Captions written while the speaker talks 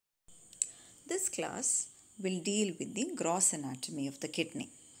This class will deal with the gross anatomy of the kidney.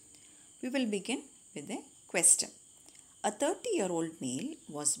 We will begin with a question. A 30-year-old male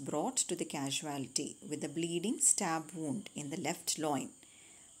was brought to the casualty with a bleeding stab wound in the left loin.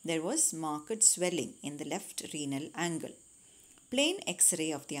 There was marked swelling in the left renal angle. Plain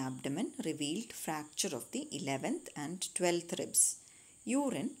X-ray of the abdomen revealed fracture of the 11th and 12th ribs.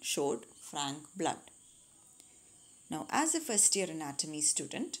 Urine showed frank blood. Now, as a first-year anatomy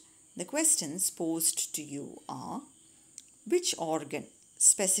student, the questions posed to you are: which organ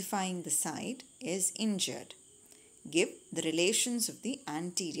specifying the side is injured? Give the relations of the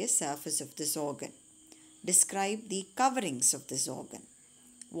anterior surface of this organ. Describe the coverings of this organ.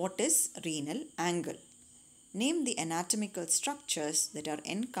 What is renal angle? Name the anatomical structures that are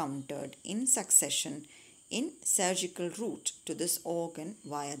encountered in succession in surgical route to this organ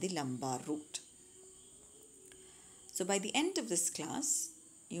via the lumbar route. So by the end of this class,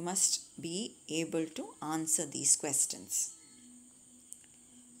 you must be able to answer these questions.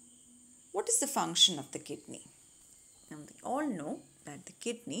 What is the function of the kidney? Now, we all know that the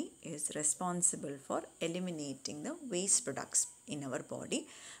kidney is responsible for eliminating the waste products in our body,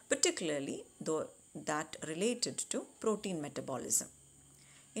 particularly that related to protein metabolism.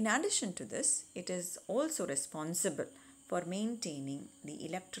 In addition to this, it is also responsible for maintaining the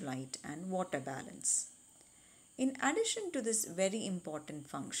electrolyte and water balance. In addition to this very important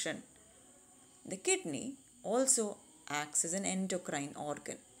function, the kidney also acts as an endocrine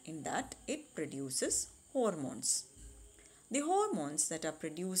organ in that it produces hormones. The hormones that are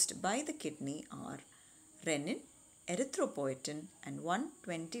produced by the kidney are renin, erythropoietin and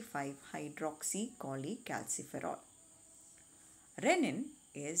 1,25-hydroxycholecalciferol. Renin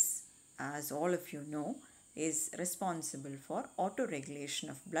is, as all of you know, is responsible for autoregulation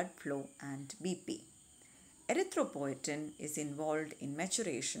of blood flow and BP. Erythropoietin is involved in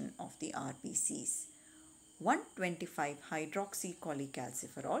maturation of the RBCs.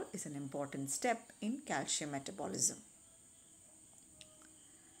 1,25-hydroxycholecalciferol is an important step in calcium metabolism.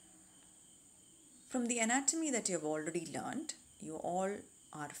 From the anatomy that you have already learned, you all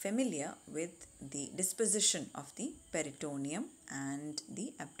are familiar with the disposition of the peritoneum and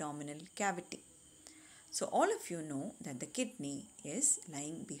the abdominal cavity. So all of you know that the kidney is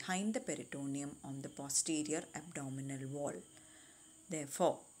lying behind the peritoneum on the posterior abdominal wall.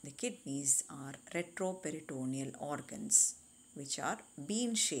 Therefore, the kidneys are retroperitoneal organs which are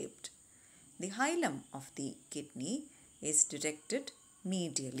bean-shaped. The hilum of the kidney is directed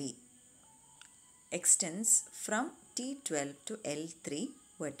medially, extends from T12 to L3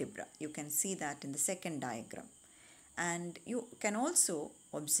 vertebra. You can see that in the second diagram. And you can also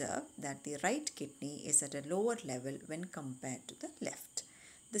observe that the right kidney is at a lower level when compared to the left.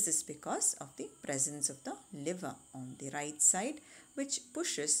 This is because of the presence of the liver on the right side, which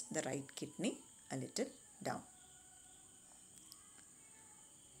pushes the right kidney a little down.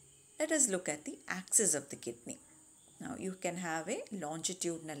 Let us look at the axis of the kidney. Now you can have a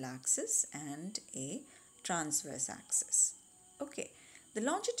longitudinal axis and a transverse axis. Okay, the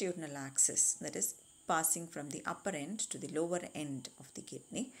longitudinal axis, that is passing from the upper end to the lower end of the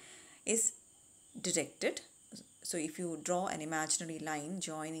kidney, is directed. So if you draw an imaginary line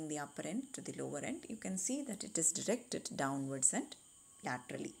joining the upper end to the lower end, you can see that it is directed downwards and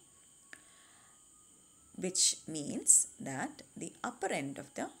laterally, which means that the upper end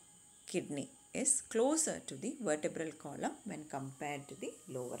of the kidney is closer to the vertebral column when compared to the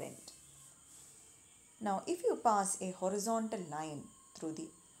lower end. Now, if you pass a horizontal line through the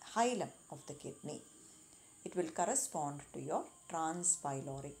hilum of the kidney, it will correspond to your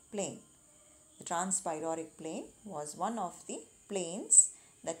transpyloric plane. The transpyloric plane was one of the planes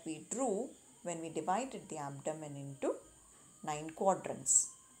that we drew when we divided the abdomen into 9 quadrants.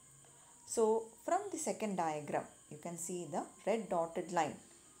 So, from the second diagram, you can see the red dotted line.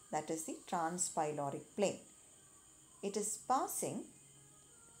 That is the transpyloric plane. It is passing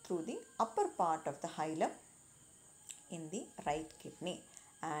through the upper part of the hilum in the right kidney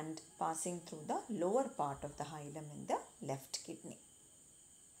and passing through the lower part of the hilum in the left kidney.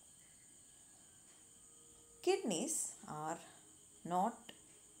 Kidneys are not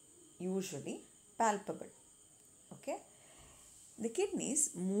usually palpable. Okay? The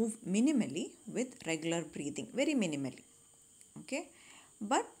kidneys move minimally with regular breathing, very minimally. Okay?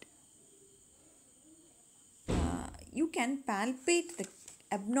 But you can palpate the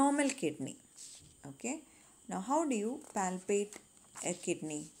abnormal kidney. Okay. Now, how do you palpate a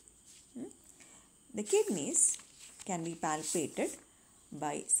kidney? The kidneys can be palpated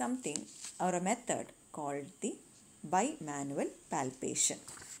by something or a method called the bimanual palpation.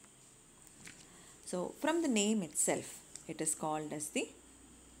 So, from the name itself, it is called as the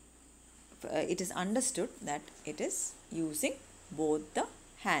it is understood that it is using both the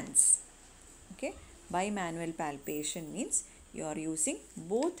hands. Okay, bimanual palpation means you are using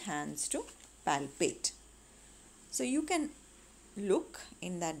both hands to palpate. So you can look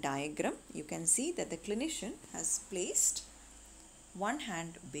in that diagram, you can see that the clinician has placed one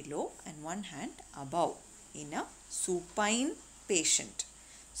hand below and one hand above in a supine patient.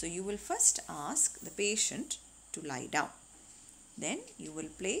 So you will first ask the patient to lie down. Then you will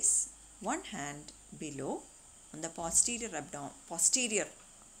place one hand below on the posterior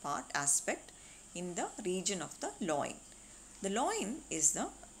part aspect in the region of the loin. The loin is the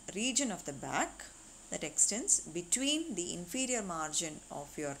region of the back that extends between the inferior margin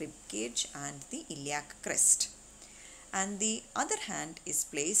of your rib cage and the iliac crest, and the other hand is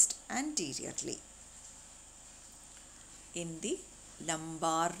placed anteriorly in the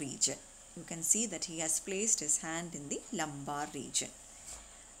lumbar region. You can see that he has placed his hand in the lumbar region,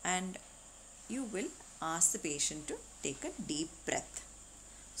 and you will ask the patient to take a deep breath.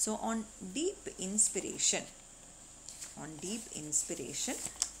 So on deep inspiration,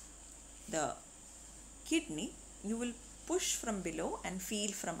 the kidney you will push from below and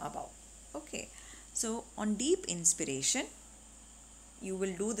feel from above. Okay, so on deep inspiration you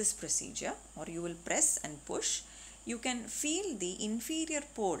will do this procedure, or you will press and push. You can feel the inferior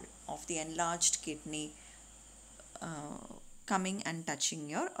pole of the enlarged kidney coming and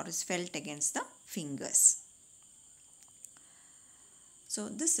touching or is felt against the fingers. So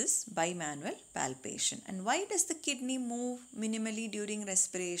this is bimanual palpation. And why does the kidney move minimally during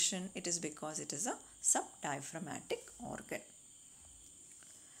respiration? It is because it is a subdiaphragmatic organ.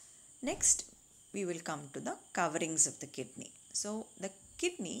 Next, we will come to the coverings of the kidney. So the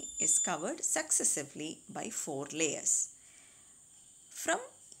kidney is covered successively by 4 layers. From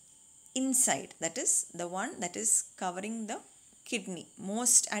inside, that is the one that is covering the kidney,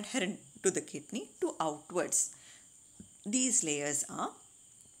 most adherent to the kidney, to outwards. These layers are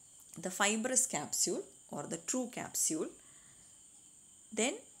the fibrous capsule or the true capsule.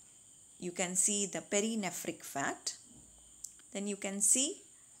 Then you can see the perinephric fat. Then you can see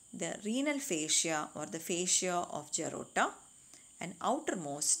the renal fascia or the fascia of Geroda, and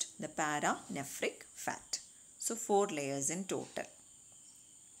outermost the paranephric fat. So 4 layers in total.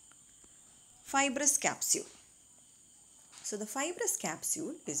 Fibrous capsule. So the fibrous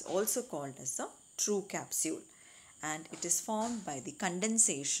capsule is also called as a true capsule, and it is formed by the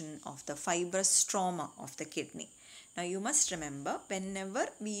condensation of the fibrous stroma of the kidney. Now you must remember, whenever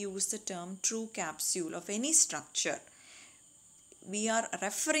we use the term true capsule of any structure, we are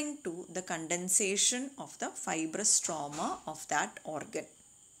referring to the condensation of the fibrous stroma of that organ.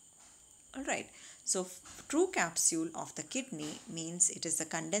 Alright, so true capsule of the kidney means it is the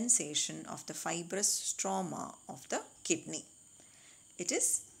condensation of the fibrous stroma of the kidney. It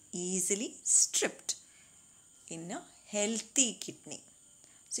is easily stripped in a healthy kidney.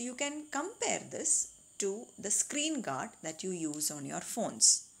 So you can compare this to the screen guard that you use on your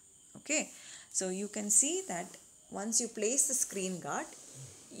phones. Okay, so you can see that once you place the screen guard,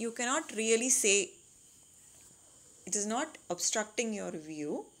 you cannot really say, it is not obstructing your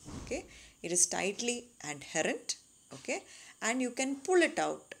view. Okay, it is tightly adherent. Okay, and you can pull it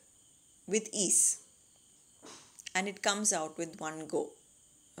out with ease, and it comes out with one go.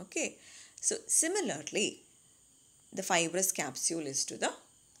 Okay, so similarly, the fibrous capsule is to the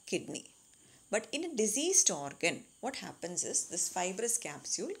kidney. But in a diseased organ, what happens is this fibrous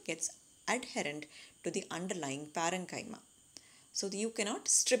capsule gets adherent to the underlying parenchyma. So you cannot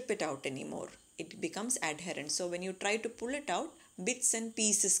strip it out anymore. It becomes adherent. So when you try to pull it out, bits and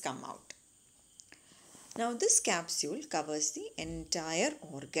pieces come out. Now this capsule covers the entire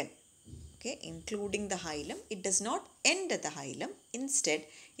organ, okay, including the hilum. It does not end at the hilum. Instead,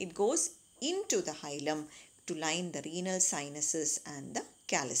 it goes into the hilum to line the renal sinuses and the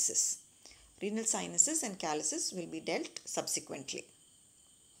calyces. Renal sinuses and calyces will be dealt subsequently.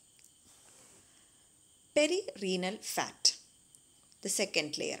 Perirenal fat, the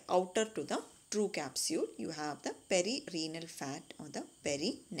second layer, outer to the true capsule, you have the perirenal fat or the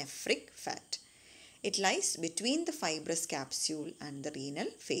perinephric fat. It lies between the fibrous capsule and the renal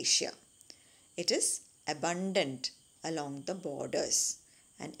fascia. It is abundant along the borders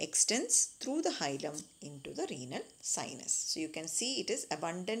and extends through the hilum into the renal sinus. So you can see it is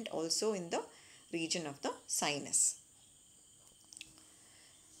abundant also in the region of the sinus.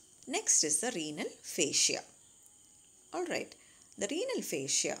 Next is the renal fascia. Alright, the renal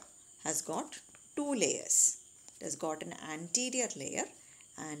fascia has got 2 layers. It has got an anterior layer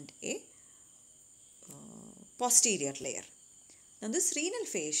and a posterior layer. Now this renal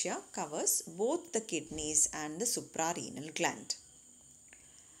fascia covers both the kidneys and the suprarenal gland.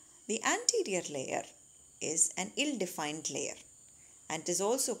 The anterior layer is an ill-defined layer and is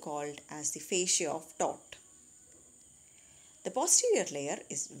also called as the fascia of Taut. The posterior layer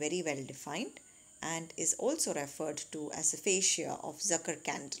is very well defined and is also referred to as the fascia of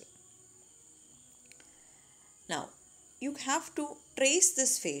Zucker-Kandel. Now, you have to trace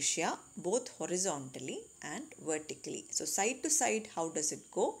this fascia both horizontally and vertically. So, side to side, how does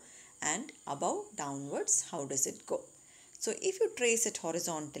it go? And above downwards, how does it go? So, if you trace it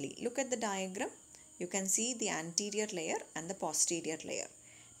horizontally, look at the diagram. You can see the anterior layer and the posterior layer.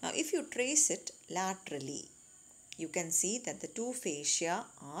 Now, if you trace it laterally, you can see that the two fascia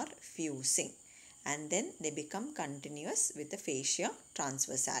are fusing and then they become continuous with the fascia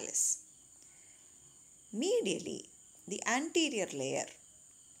transversalis. Medially, the anterior layer,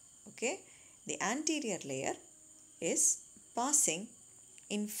 the anterior layer is passing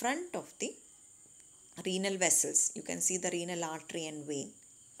in front of the renal vessels. You can see the renal artery and vein.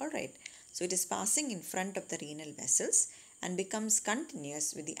 Alright, so it is passing in front of the renal vessels and becomes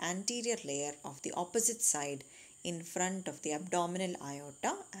continuous with the anterior layer of the opposite side in front of the abdominal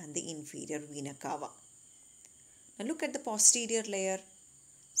aorta and the inferior vena cava. Now look at the posterior layer.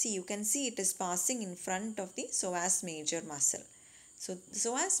 See, you can see it is passing in front of the psoas major muscle. So the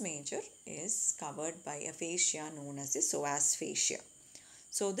psoas major is covered by a fascia known as the psoas fascia.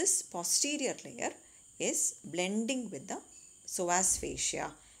 So this posterior layer is blending with the psoas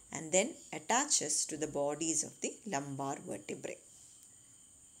fascia and then attaches to the bodies of the lumbar vertebrae.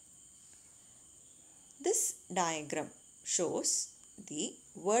 This diagram shows the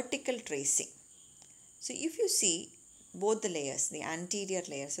vertical tracing. So if you see both the layers, the anterior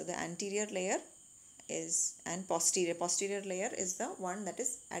layer, so the anterior layer is and posterior layer is the one that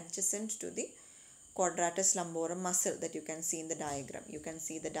is adjacent to the quadratus lumborum muscle that you can see in the diagram. You can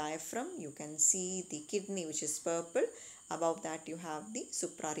see the diaphragm, you can see the kidney which is purple, above that you have the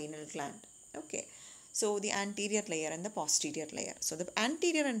suprarenal gland. Okay, so the anterior layer and the posterior layer. So the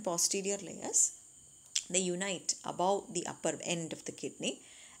anterior and posterior layers, they unite above the upper end of the kidney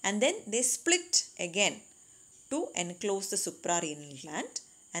and then they split again to enclose the suprarenal gland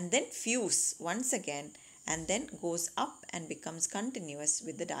and then fuse once again and then goes up and becomes continuous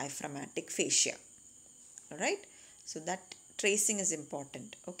with the diaphragmatic fascia. Alright, so that tracing is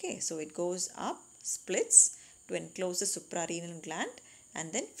important. Okay, so it goes up, splits to enclose the suprarenal gland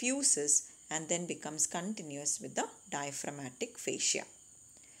and then fuses and then becomes continuous with the diaphragmatic fascia.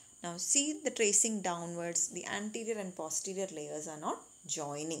 Now see the tracing downwards, the anterior and posterior layers are not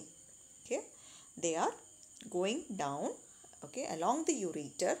joining. Okay, they are going down, okay, along the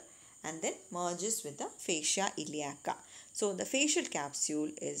ureter and then merges with the fascia iliaca. So the facial capsule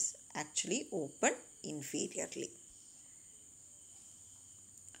is actually open inferiorly.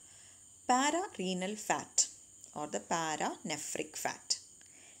 Pararenal fat or the paranephric fat.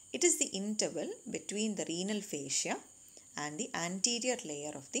 It is the interval between the renal fascia and the anterior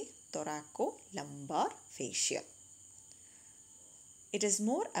layer of the thoracolumbar fascia. It is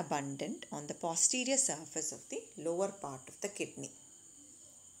more abundant on the posterior surface of the lower part of the kidney.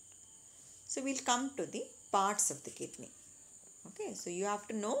 So we'll come to the parts of the kidney. Okay, so you have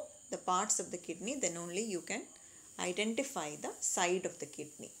to know the parts of the kidney, then only you can identify the side of the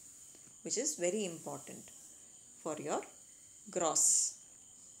kidney, which is very important for your gross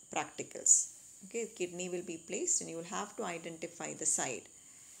practicals. Okay, kidney will be placed and you will have to identify the side.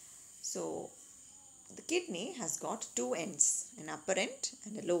 So the kidney has got two ends, an upper end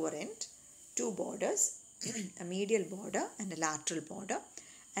and a lower end, two borders, a medial border and a lateral border,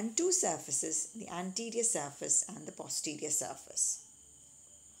 and two surfaces, the anterior surface and the posterior surface.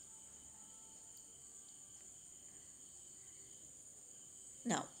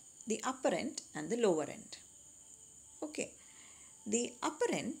 Now, the upper end and the lower end. Okay, the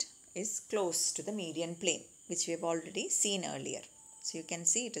upper end is close to the median plane, which we have already seen earlier. So you can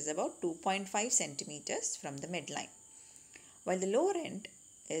see it is about 2.5 centimeters from the midline, while the lower end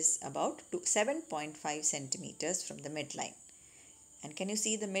is about 7.5 centimeters from the midline. And can you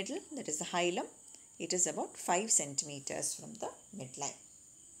see the middle? That is the hilum. It is about 5 centimeters from the midline.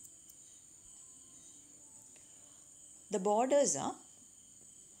 The borders are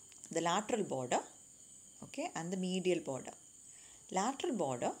the lateral border, okay, and the medial border. Lateral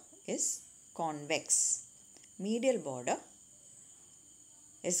border is convex. Medial border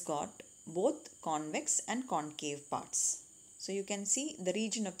is got both convex and concave parts. So you can see the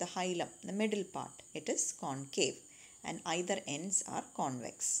region of the hilum, the middle part, it is concave and either ends are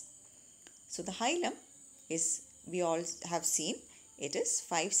convex. So the hilum is, we all have seen, it is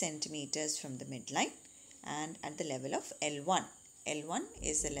 5 centimeters from the midline and at the level of L1. L1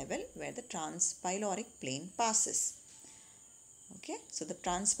 is the level where the transpyloric plane passes. Okay, so the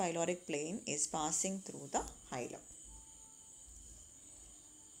transpyloric plane is passing through the hilum.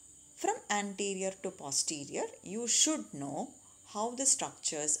 From anterior to posterior, you should know how the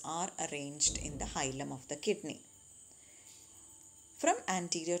structures are arranged in the hilum of the kidney. From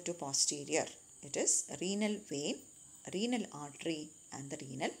anterior to posterior, it is renal vein, renal artery and the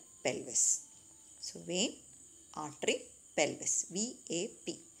renal pelvis. So vein, artery, pelvis,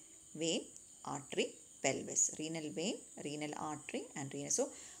 VAP, vein, artery, pelvis, renal vein, renal artery and renal. So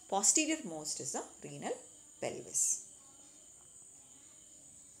posterior most is the renal pelvis.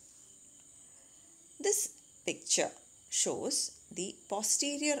 This picture shows the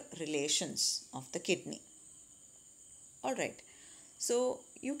posterior relations of the kidney. Alright, so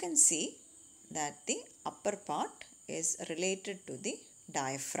you can see that the upper part is related to the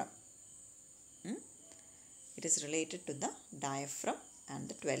diaphragm. It is related to the diaphragm and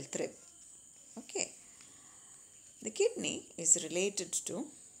the 12th rib. Okay. The kidney is related to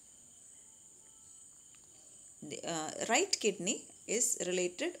the right kidney is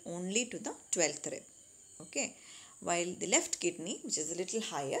related only to the 12th rib. Okay. While the left kidney, which is a little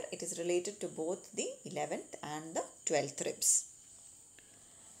higher, it is related to both the 11th and the 12th ribs.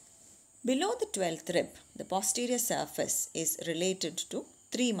 Below the 12th rib, the posterior surface is related to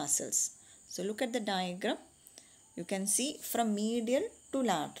 3 muscles. So look at the diagram. You can see from medial to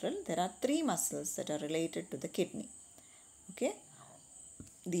lateral, there are 3 muscles that are related to the kidney. Okay.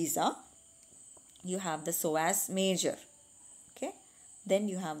 These are, you have the psoas major. Okay. Then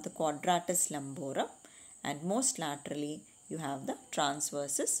you have the quadratus lumborum, and most laterally you have the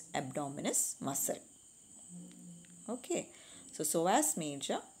transversus abdominis muscle. Okay. So psoas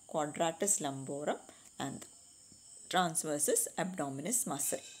major, quadratus lumborum and transversus abdominis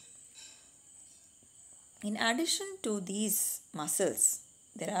muscle. In addition to these muscles,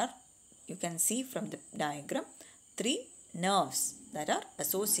 there are, you can see from the diagram, 3 nerves that are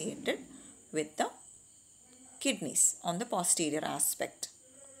associated with the kidneys on the posterior aspect.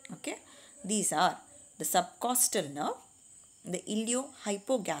 Okay, these are the subcostal nerve, the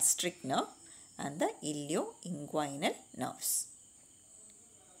iliohypogastric nerve and the ilioinguinal nerves.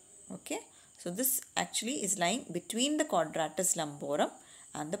 Okay, so this actually is lying between the quadratus lumborum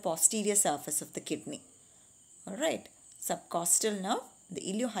and the posterior surface of the kidney. Alright, subcostal nerve, the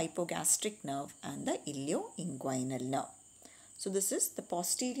iliohypogastric nerve and the ilioinguinal nerve. So this is the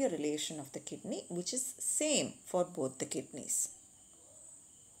posterior relation of the kidney, which is same for both the kidneys.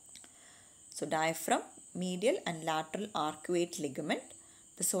 So diaphragm, medial and lateral arcuate ligament,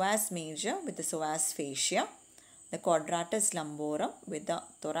 the psoas major with the psoas fascia, the quadratus lumborum with the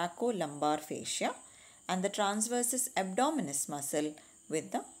thoracolumbar fascia and the transversus abdominis muscle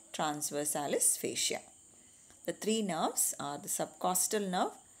with the transversalis fascia. The 3 nerves are the subcostal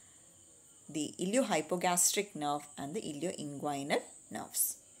nerve, the iliohypogastric nerve and the ilioinguinal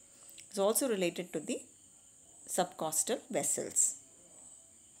nerves. It is also related to the subcostal vessels.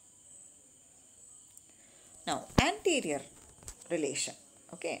 Now anterior relation.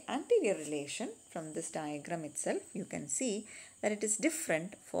 Okay, anterior relation, from this diagram itself you can see that it is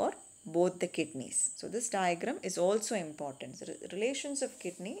different for both the kidneys. So this diagram is also important. The relations of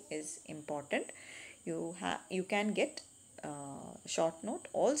kidney is important. You can get short note.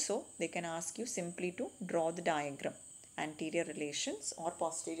 Also they can ask you simply to draw the diagram, anterior relations or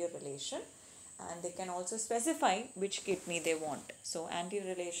posterior relation, and they can also specify which kidney they want. So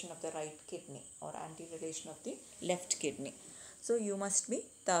anterior relation of the right kidney or anterior relation of the left kidney. So you must be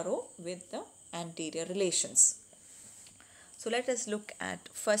thorough with the anterior relations. So let us look at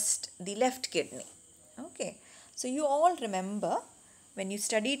first the left kidney. Okay, so you all remember when you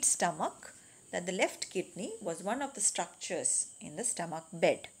studied stomach that the left kidney was one of the structures in the stomach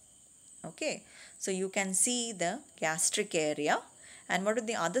bed. Okay, so you can see the gastric area, and what are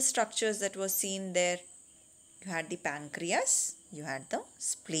the other structures that were seen there? You had the pancreas, you had the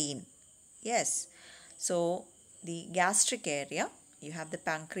spleen. Yes, so the gastric area, you have the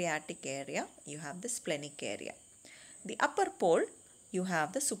pancreatic area, you have the splenic area. The upper pole, you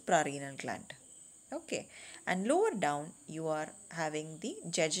have the suprarenal gland. Okay, and lower down you are having the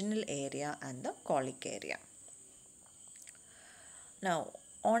jejunal area and the colic area. Now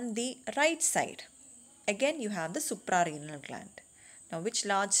on the right side, again you have the suprarenal gland. Now which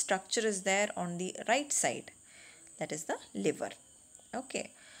large structure is there on the right side? That is the liver.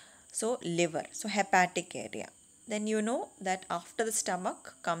 Okay, so liver, so hepatic area. Then you know that after the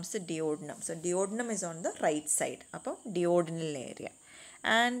stomach comes the duodenum. So duodenum is on the right side, upper duodenal area.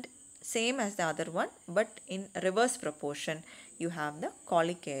 And same as the other one, but in reverse proportion, you have the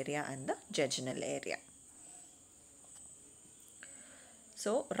colic area and the jejunal area.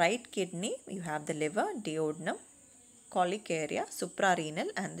 So right kidney, you have the liver, duodenum, colic area, suprarenal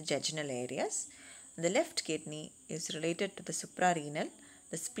and the jejunal areas. The left kidney is related to the suprarenal,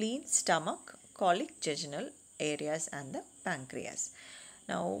 the spleen, stomach, colic, jejunal areas and the pancreas.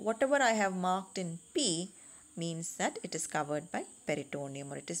 Now whatever I have marked in P means that it is covered by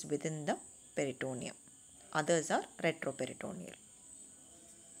peritoneum or it is within the peritoneum. Others are retroperitoneal.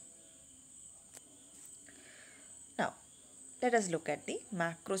 Now let us look at the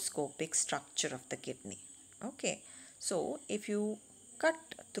macroscopic structure of the kidney. Okay, so if you cut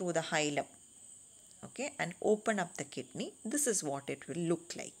through the hilum, okay, and open up the kidney, this is what it will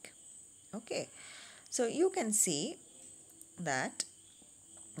look like. Okay, so you can see that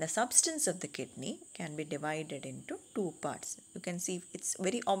the substance of the kidney can be divided into two parts. You can see it's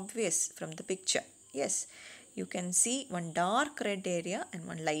very obvious from the picture. Yes, you can see one dark red area and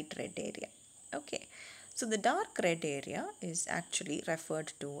one light red area. Okay, so the dark red area is actually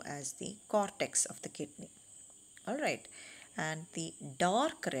referred to as the cortex of the kidney. Alright, and the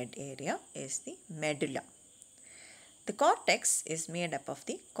dark red area is the medulla. The cortex is made up of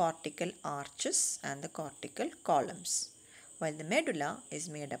the cortical arches and the cortical columns, while the medulla is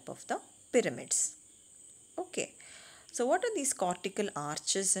made up of the pyramids. Okay, so what are these cortical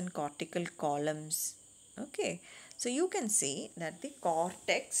arches and cortical columns? Okay, so you can see that the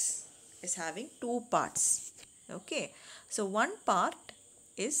cortex is having two parts. Okay, so one part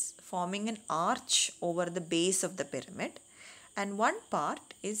is forming an arch over the base of the pyramid and one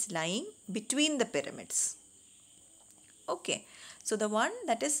part is lying between the pyramids. Okay, so the one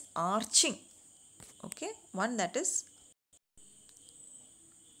that is arching, okay, one that is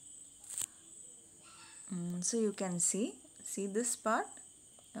so you can see this part,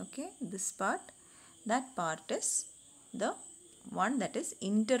 okay, this part, that part is the one that is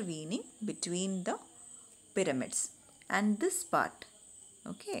intervening between the pyramids, and this part,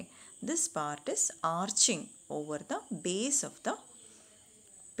 okay, this part is arching over the base of the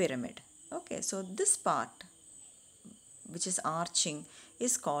pyramid. Okay, so this part which is arching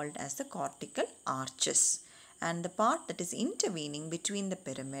is called as the cortical arches, and the part that is intervening between the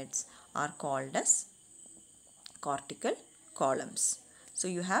pyramids are called as cortical columns. So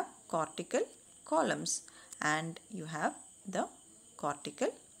you have cortical columns and you have the cortical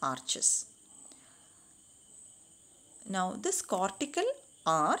arches. Now this cortical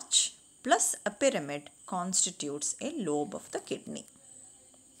arch plus a pyramid constitutes a lobe of the kidney.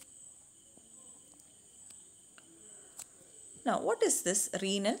 Now what is this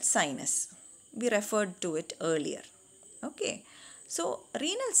renal sinus? We referred to it earlier. Okay, so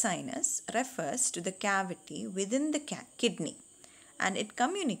renal sinus refers to the cavity within the kidney and it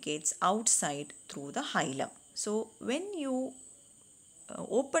communicates outside through the hilum. So when you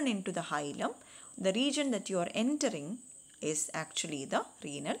open into the hilum, the region that you are entering is actually the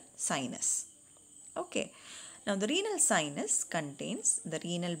renal sinus. Okay, now the renal sinus contains the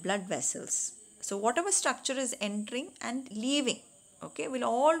renal blood vessels. So whatever structure is entering and leaving, okay, will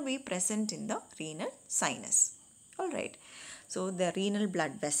all be present in the renal sinus. Alright, so the renal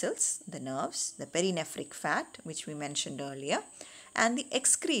blood vessels, the nerves, the perinephric fat which we mentioned earlier, and the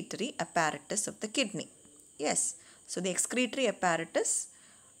excretory apparatus of the kidney. Yes, so the excretory apparatus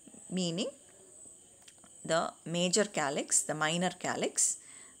meaning the major calyx, the minor calyx,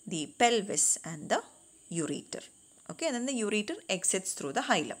 the pelvis and the ureter. Okay, and then the ureter exits through the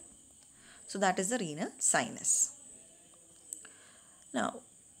hilum. So that is the renal sinus. Now,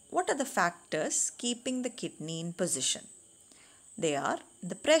 what are the factors keeping the kidney in position? They are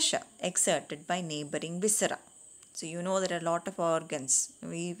the pressure exerted by neighboring viscera. So you know there are a lot of organs.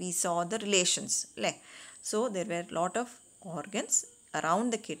 We saw the relations. So there were a lot of organs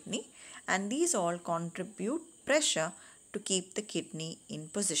around the kidney and these all contribute pressure to keep the kidney in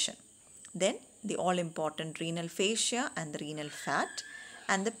position. Then the all important renal fascia and the renal fat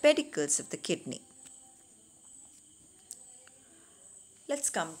and the pedicles of the kidney. Let's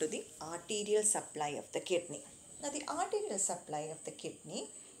come to the arterial supply of the kidney. Now the arterial supply of the kidney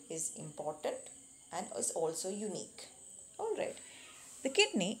is important and is also unique. Alright, the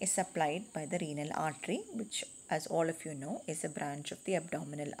kidney is supplied by the renal artery, which as all of you know is a branch of the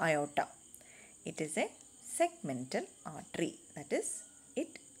abdominal aorta. It is a segmental artery, that is,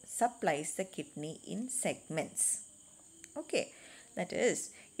 it supplies the kidney in segments. Okay, that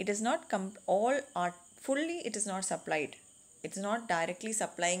is, it is not fully it is not supplied. It is not directly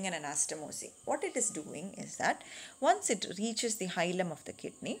supplying an anastomosis. What it is doing is that once it reaches the hilum of the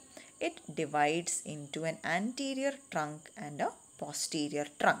kidney, it divides into an anterior trunk and a posterior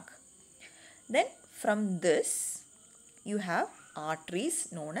trunk. Then from this, you have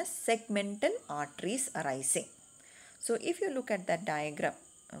arteries known as segmental arteries arising. So if you look at that diagram,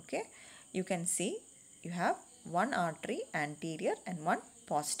 okay, you can see you have one artery anterior and one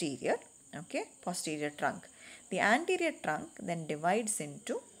posterior, okay, posterior trunk. The anterior trunk then divides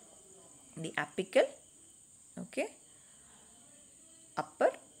into the apical, okay,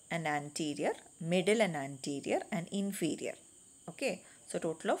 upper and anterior, middle and anterior, and inferior. Okay, so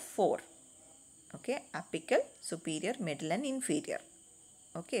total of 4. Okay, apical, superior, middle, and inferior.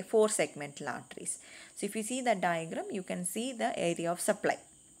 Okay, 4 segmental arteries. So if you see the diagram, you can see the area of supply.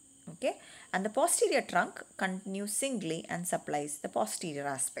 Okay, and the posterior trunk continues singly and supplies the posterior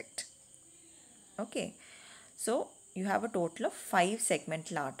aspect. Okay, so you have a total of 5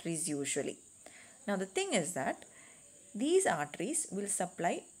 segmental arteries usually. Now the thing is that these arteries will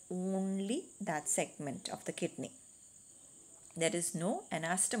supply only that segment of the kidney. There is no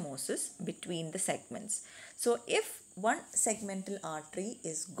anastomosis between the segments. So if one segmental artery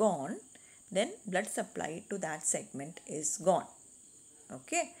is gone, then blood supply to that segment is gone.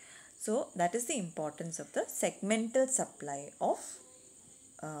 Okay, so that is the importance of the segmental supply of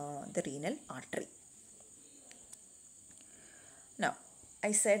the renal artery. Now,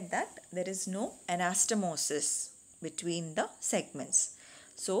 I said that there is no anastomosis between the segments.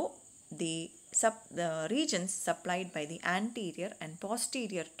 So, the regions supplied by the anterior and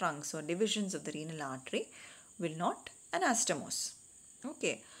posterior trunks or divisions of the renal artery will not anastomose.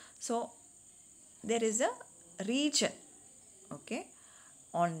 Okay, so there is a region, okay,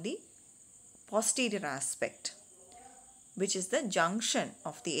 on the posterior aspect, which is the junction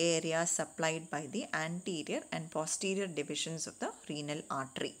of the area supplied by the anterior and posterior divisions of the renal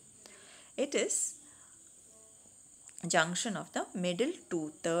artery. It is junction of the middle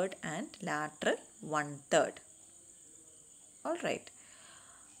 2/3 and lateral 1/3. Alright,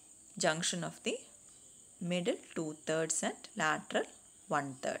 junction of the middle 2/3 and lateral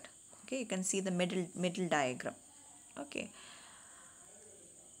 1/3. Okay, you can see the middle diagram. Okay,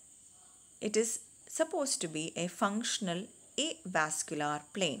 it is supposed to be a functional avascular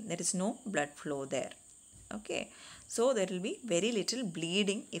plane. There is no blood flow there. Okay, so there will be very little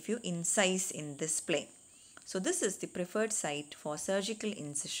bleeding if you incise in this plane. So this is the preferred site for surgical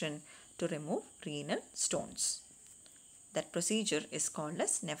incision to remove renal stones. That procedure is called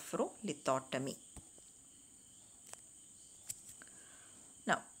as nephrolithotomy.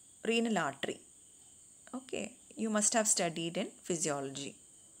 Now, renal artery. Okay, you must have studied in physiology.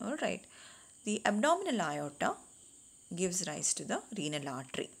 Alright, the abdominal aorta gives rise to the renal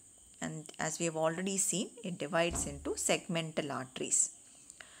artery. And as we have already seen, it divides into segmental arteries.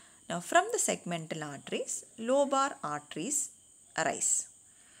 Now from the segmental arteries, lobar arteries arise.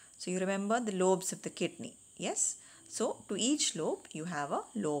 So you remember the lobes of the kidney, yes? So to each lobe you have a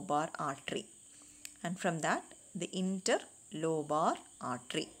lobar artery, and from that the interlobar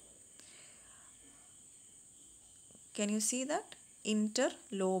artery. Can you see that?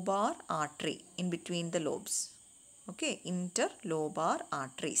 Interlobar artery in between the lobes. Okay, interlobar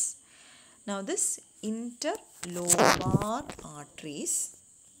arteries. Now this interlobar arteries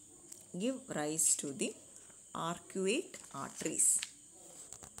give rise to the arcuate arteries.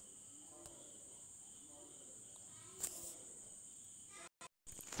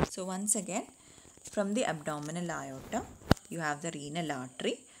 So once again, from the abdominal aorta, you have the renal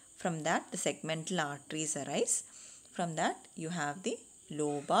artery. From that, the segmental arteries arise. From that, you have the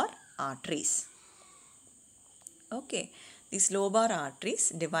lobar arteries. Okay, these lobar arteries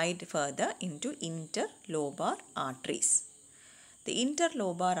divide further into interlobar arteries. The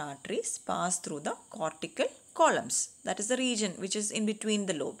interlobar arteries pass through the cortical columns. That is the region which is in between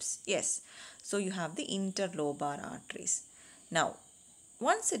the lobes. Yes. So you have the interlobar arteries. Now,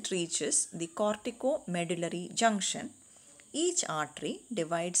 once it reaches the corticomedullary junction, each artery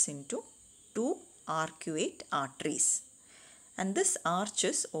divides into 2 arcuate arteries. And this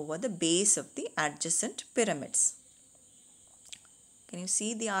arches over the base of the adjacent pyramids. Can you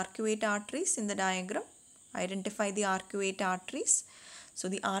see the arcuate arteries in the diagram? Identify the arcuate arteries. So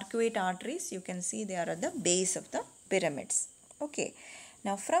the arcuate arteries, you can see they are at the base of the pyramids. Okay.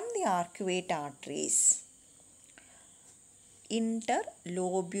 Now from the arcuate arteries,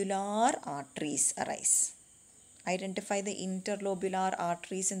 interlobular arteries arise. Identify the interlobular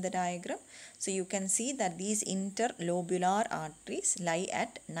arteries in the diagram. So you can see that these interlobular arteries lie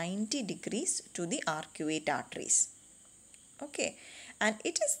at 90 degrees to the arcuate arteries. Okay, and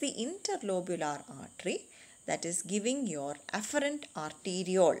it is the interlobular artery that is giving your afferent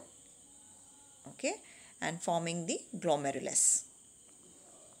arteriole, okay, and forming the glomerulus.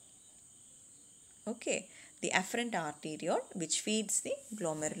 Okay, the afferent arteriole which feeds the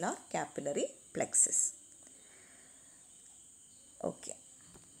glomerular capillary plexus. Okay,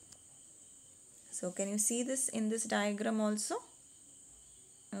 so can you see this in this diagram also?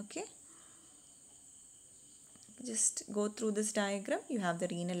 Okay. just go through this diagram. You have the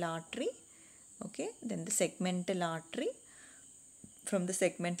renal artery, okay, then the segmental artery. From the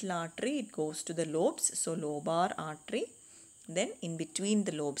segmental artery, it goes to the lobes, so lobar artery. Then in between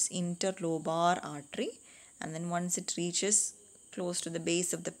the lobes, interlobar artery, and then once it reaches close to the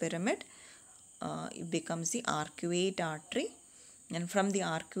base of the pyramid, it becomes the arcuate artery. And from the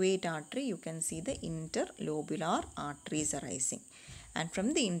arcuate artery, you can see the interlobular arteries arising. And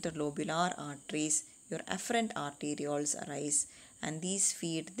from the interlobular arteries, your afferent arterioles arise, and these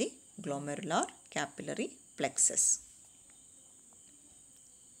feed the glomerular capillary plexus.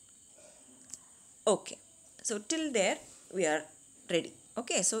 Okay, so till there we are ready.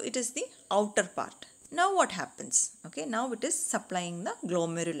 Okay, so it is the outer part. Now what happens? Okay, now it is supplying the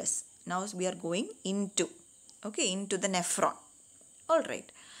glomerulus. Now we are going into, okay, into the nephron.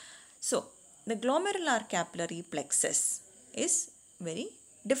 Alright, so the glomerular capillary plexus is very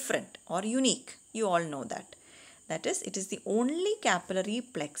different or unique. You all know that. That is, it is the only capillary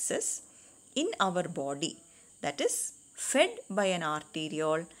plexus in our body that is fed by an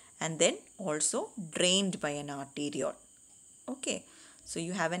arteriole and then also drained by an arteriole. Okay, so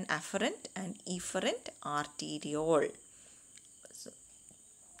you have an afferent and efferent arteriole.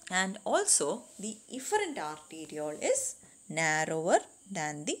 And also the efferent arteriole is narrower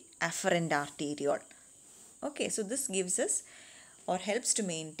than the afferent arteriole. Okay, so this gives us or helps to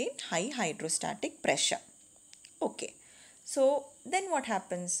maintain high hydrostatic pressure. Okay, so then what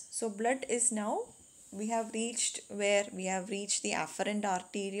happens? So blood is now, we have reached where? We have reached the afferent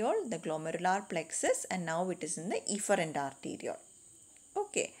arteriole, the glomerular plexus, and now it is in the efferent arteriole.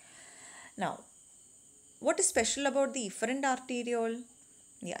 Okay, now what is special about the efferent arteriole?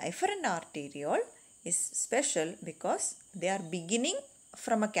 The efferent arteriole is special because they are beginning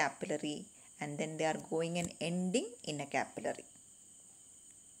from a capillary and then they are going and ending in a capillary.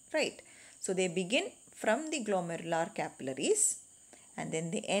 Right. So they begin from the glomerular capillaries and then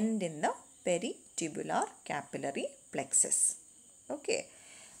they end in the peritubular capillary plexus. Okay.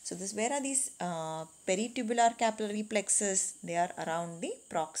 So this, where are these peritubular capillary plexus? They are around the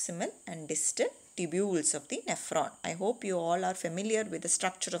proximal and distal tubules of the nephron. I hope you all are familiar with the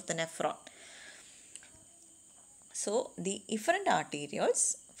structure of the nephron. So the efferent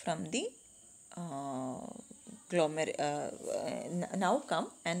arterioles from the now come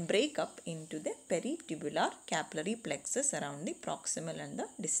and break up into the peritubular capillary plexus around the proximal and the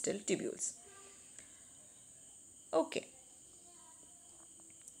distal tubules. Okay.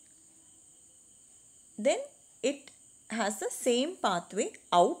 Then it has the same pathway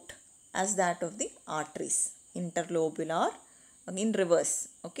out as that of the arteries. Interlobular, in reverse.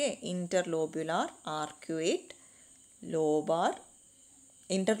 Okay. Interlobular, arcuate, lobar,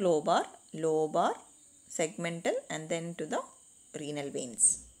 interlobar, lobar, segmental, and then to the renal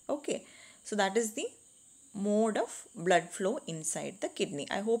veins. Okay. So that is the mode of blood flow inside the kidney.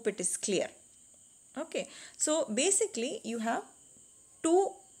 I hope it is clear. Okay. So basically you have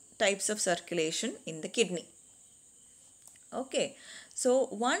two types of circulation in the kidney. Okay. So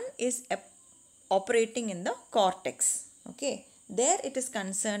one is operating in the cortex. Okay. There it is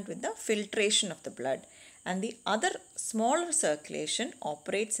concerned with the filtration of the blood, and the other smaller circulation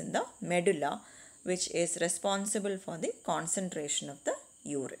operates in the medulla, which is responsible for the concentration of the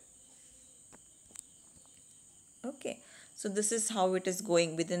urine. Okay. So this is how it is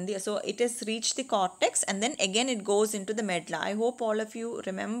going within the, so it has reached the cortex and then again it goes into the medulla. I hope all of you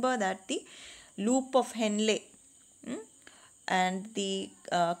remember that the loop of Henle and the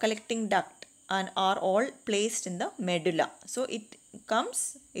collecting duct are all placed in the medulla. So it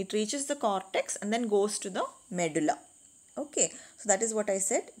comes, it reaches the cortex and then goes to the medulla. Okay, so that is what I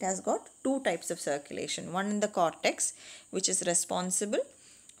said. It has got two types of circulation. One in the cortex, which is responsible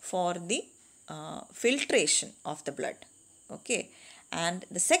for the filtration of the blood. Okay, and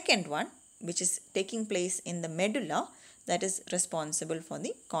the second one, which is taking place in the medulla, that is responsible for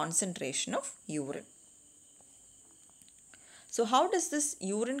the concentration of urine. So how does this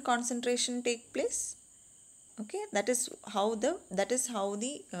urine concentration take place? Okay, that is the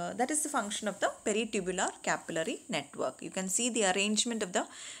function of the peritubular capillary network. You can see the arrangement of the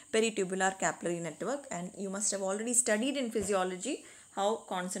peritubular capillary network, and you must have already studied in physiology how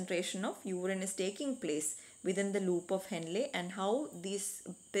concentration of urine is taking place within the loop of Henle and how this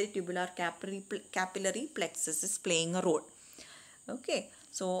peritubular capillary plexus is playing a role. Okay,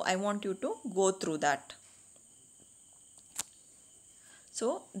 so I want you to go through that.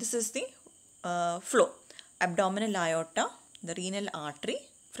 So this is the flow. Abdominal aorta, the renal artery,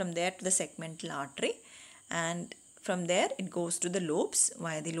 from there to the segmental artery, and from there it goes to the lobes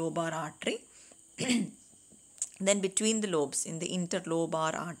via the lobar artery. Then between the lobes in the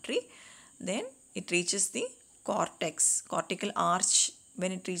interlobar artery, then it reaches the cortex, cortical arch,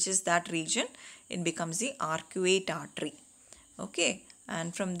 when it reaches that region, it becomes the arcuate artery. Okay,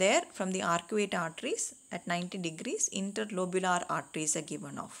 and from there, from the arcuate arteries at 90 degrees, interlobular arteries are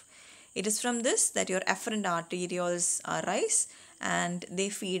given off. It is from this that your afferent arterioles arise and they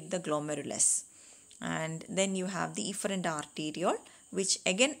feed the glomerulus. And then you have the efferent arteriole, which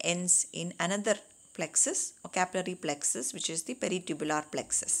again ends in another plexus or capillary plexus, which is the peritubular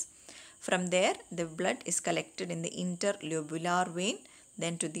plexus. From there, the blood is collected in the interlobular vein,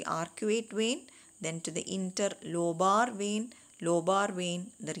 then to the arcuate vein, then to the interlobar vein, lobar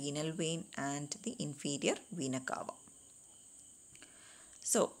vein, the renal vein, and the inferior vena cava.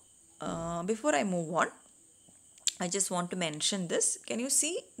 So, before I move on, I just want to mention this. Can you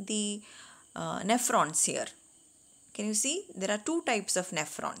see the nephrons here? Can you see? There are two types of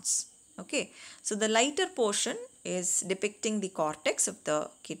nephrons. Okay, so the lighter portion is depicting the cortex of the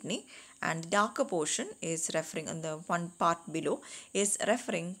kidney, and the darker portion is referring, on the one part below, is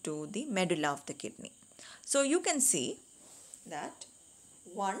referring to the medulla of the kidney. So you can see that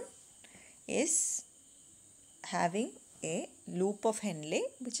one is having a loop of Henle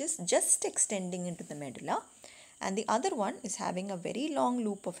which is just extending into the medulla, and the other one is having a very long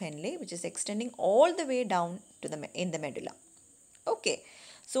loop of Henle which is extending all the way down to the in the medulla. Okay,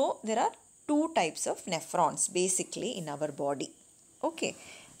 so there are two types of nephrons basically in our body. Okay,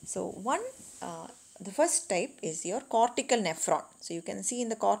 so the first type is your cortical nephron. So you can see in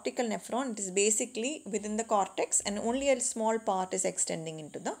the cortical nephron, it is basically within the cortex and only a small part is extending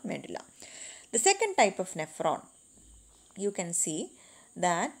into the medulla. The second type of nephron, you can see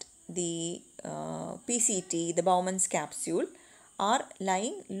that the PCT, the Bowman's capsule, are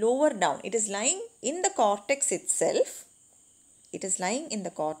lying lower down. It is lying in the cortex itself. It is lying in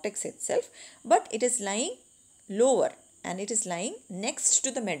the cortex itself, but it is lying lower and it is lying next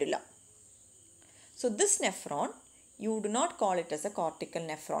to the medulla. So this nephron, you do not call it as a cortical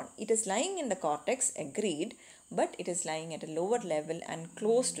nephron. It is lying in the cortex, agreed, but it is lying at a lower level and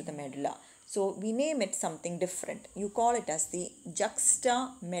close to the medulla. So we name it something different. You call it as the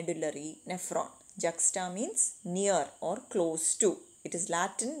juxtamedullary nephron. Juxta means near or close to. It is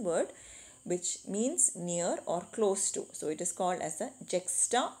Latin word which means near or close to. So it is called as a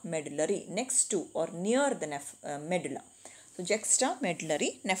juxtamedullary, next to or near the medulla. So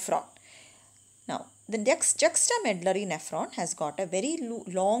juxtamedullary nephron. Now the juxtamedullary nephron has got a very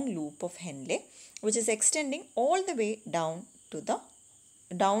long loop of Henle which is extending all the way down to the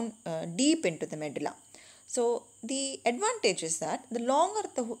deep into the medulla. So the advantage is that the longer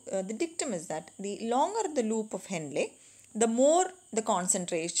the dictum is that the longer the loop of Henle, the more the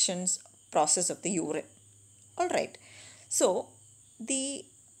concentrations process of the urine. All right. So the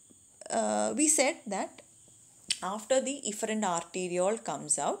we said that after the efferent arteriole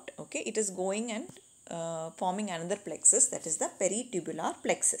comes out, okay, it is going and forming another plexus, that is the peritubular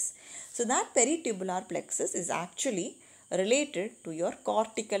plexus. So that peritubular plexus is actually related to your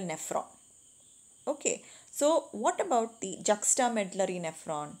cortical nephron. Okay, so what about the juxtamedullary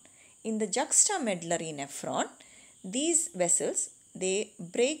nephron? In the juxtamedullary nephron, these vessels, they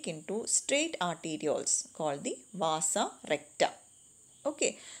break into straight arterioles called the vasa recta.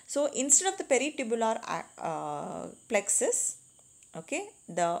 Okay, so instead of the peritubular plexus, okay,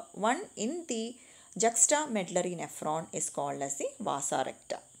 the one in the juxtamedullary nephron is called as the vasa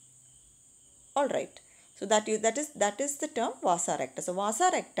recta. All right. So that is the term vasa recta. So vasa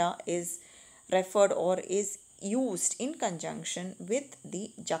recta is referred or is used in conjunction with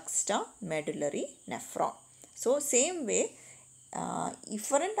the juxtamedullary nephron. So same way,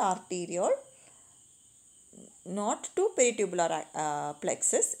 efferent arteriole, not to peritubular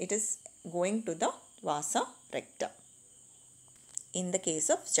plexus, it is going to the vasa recta in the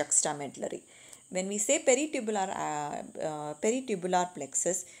case of juxtamedullary. When we say peritubular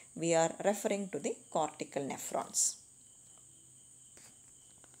plexus, we are referring to the cortical nephrons.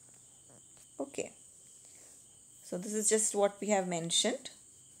 Okay. So this is just what we have mentioned.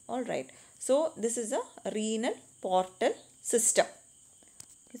 All right. So this is a renal portal system.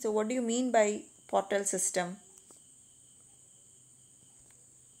 Okay, so what do you mean by portal system?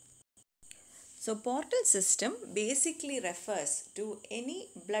 So portal system basically refers to any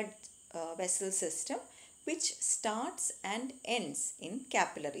blood vessel system which starts and ends in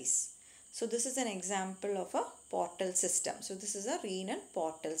capillaries. So this is an example of a portal system. So this is a renal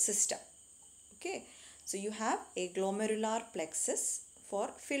portal system. Okay. So you have a glomerular plexus for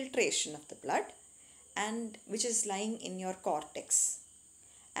filtration of the blood and which is lying in your cortex.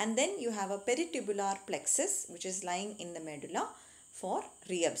 And then you have a peritubular plexus which is lying in the medulla for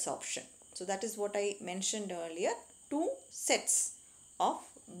reabsorption. So that is what I mentioned earlier, two sets of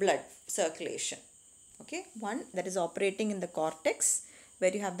blood circulation. Okay, one that is operating in the cortex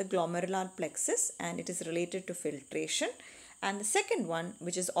where you have the glomerular plexus and it is related to filtration, and the second one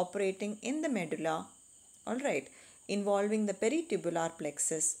which is operating in the medulla, all right, involving the peritubular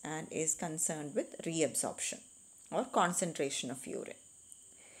plexus and is concerned with reabsorption or concentration of urine,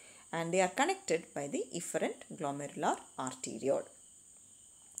 and they are connected by the efferent glomerular arteriole.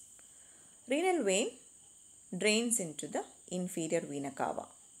 Renal vein drains into the inferior vena cava.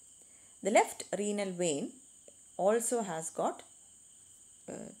 The left renal vein also has got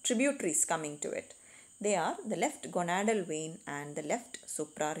tributaries coming to it. They are the left gonadal vein and the left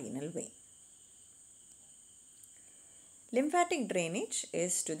suprarenal vein. Lymphatic drainage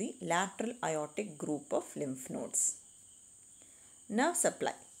is to the lateral aortic group of lymph nodes. Nerve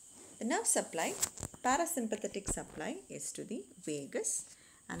supply. The nerve supply, parasympathetic supply is to the vagus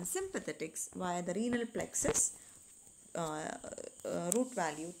and sympathetics via the renal plexus, root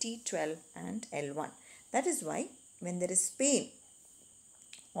value T12 and L1. That is why when there is pain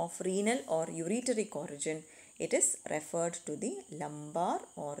of renal or ureteric origin, it is referred to the lumbar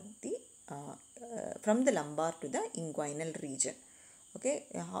or the from the lumbar to the inguinal region. Okay,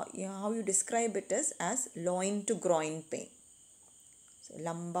 how you describe it is as loin to groin pain. So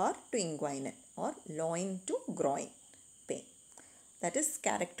lumbar to inguinal or loin to groin pain. That is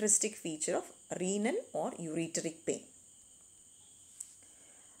characteristic feature of renal or ureteric pain.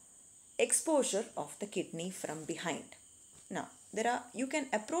 Exposure of the kidney from behind. Now, you can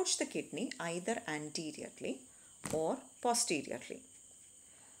approach the kidney either anteriorly or posteriorly.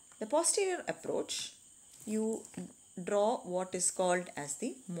 The posterior approach, you draw what is called as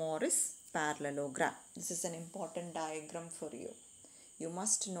the Morris parallelogram. This is an important diagram for you. You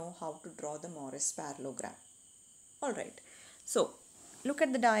must know how to draw the Morris parallelogram. Alright, so look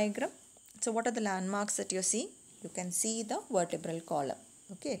at the diagram. So what are the landmarks that you see? You can see the vertebral column.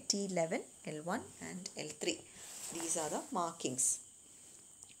 Okay, T11, L1 and L3. These are the markings.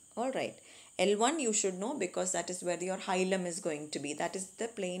 Alright, L1 you should know because that is where your hilum is going to be. That is the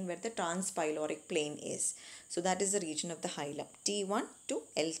plane where the transpyloric plane is. So that is the region of the hilum. T1 to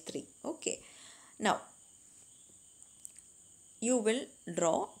L3. Okay. Now, you will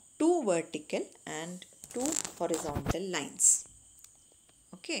draw two vertical and two horizontal lines.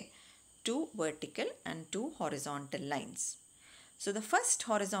 Okay. Two vertical and two horizontal lines. So the first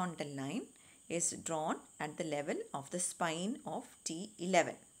horizontal line is drawn at the level of the spine of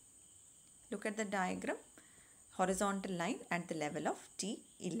T11. Look at the diagram. Horizontal line at the level of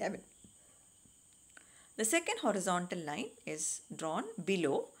T11. The second horizontal line is drawn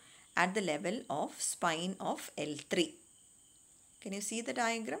below at the level of spine of L3. Can you see the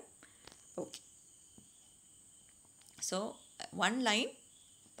diagram? Okay. So one line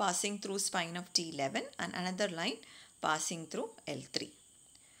passing through spine of T11 and another line passing through L3.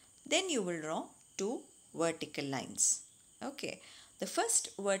 Then you will draw two vertical lines. Okay. The first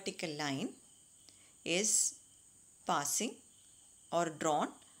vertical line is passing or drawn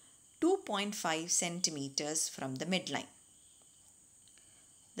 2.5 centimeters from the midline.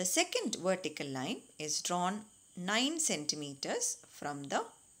 The second vertical line is drawn 9 centimeters from the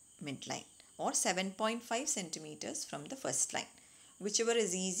midline or 7.5 centimeters from the first line, whichever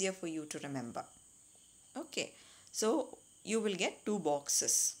is easier for you to remember. Okay, so you will get two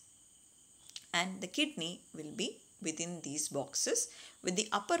boxes and the kidney will be within these boxes with the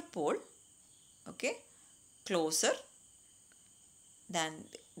upper pole, okay, closer than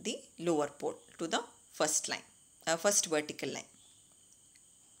the lower pole to the first line, first vertical line.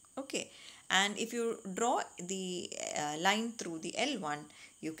 Okay, and if you draw the line through the L1,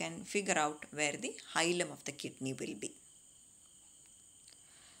 you can figure out where the hilum of the kidney will be.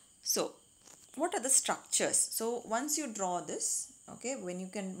 So, what are the structures? So, once you draw this, okay,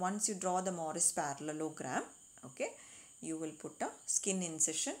 once you draw the Morris parallelogram, okay, you will put a skin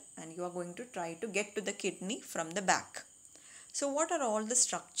incision and you are going to try to get to the kidney from the back. So, what are all the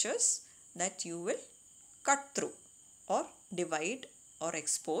structures that you will cut through or divide or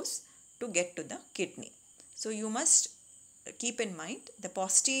expose to get to the kidney? So, you must keep in mind the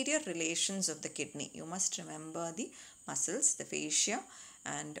posterior relations of the kidney. You must remember the muscles, the fascia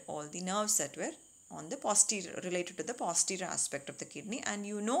and all the nerves that were on the posterior, related to the posterior aspect of the kidney, and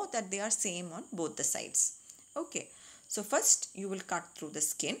you know that they are same on both the sides. Okay, so first you will cut through the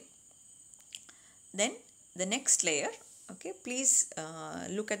skin. Then the next layer, okay, please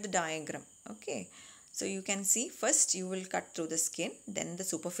look at the diagram. Okay, so you can see first you will cut through the skin, then the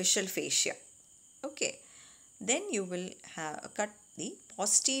superficial fascia. Okay, then you will cut the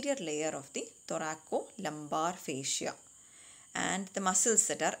posterior layer of the thoracolumbar fascia and the muscles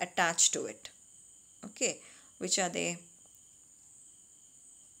that are attached to it. Okay, which are they?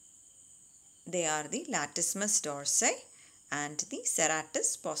 They are the latissimus dorsi and the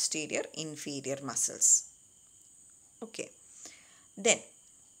serratus posterior inferior muscles. Okay.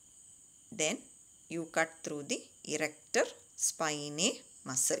 Then you cut through the erector spinae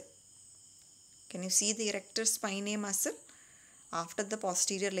muscle. Can you see the erector spinae muscle? After the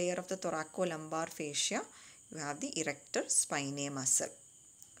posterior layer of the thoracolumbar fascia, you have the erector spinae muscle.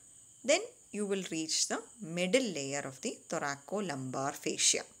 Then you will reach the middle layer of the thoracolumbar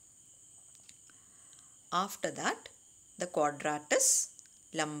fascia. After that, the quadratus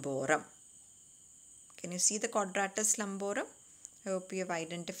lumborum. Can you see the quadratus lumborum? I hope you have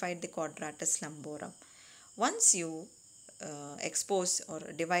identified the quadratus lumborum. Once you expose or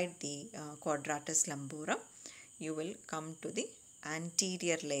divide the quadratus lumborum, you will come to the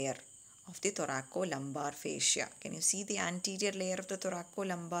anterior layer of the thoracolumbar fascia. Can you see the anterior layer of the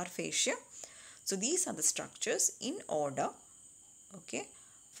thoracolumbar fascia? So these are the structures in order, okay,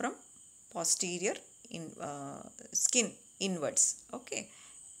 from posterior in skin inwards, okay,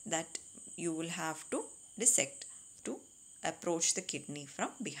 that you will have to dissect to approach the kidney from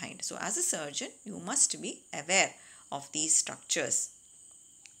behind. So as a surgeon, you must be aware of these structures.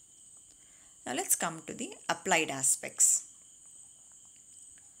 Now let's come to the applied aspects.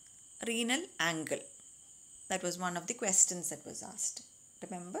 Renal angle. That was one of the questions that was asked.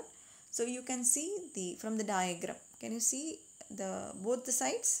 Remember? So you can see from the diagram. Can you see both the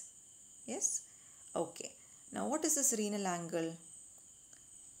sides? Yes? Okay. Now what is this renal angle?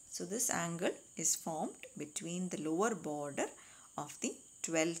 So this angle is formed between the lower border of the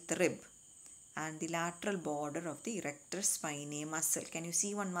 12th rib and the lateral border of the erector spinae muscle. Can you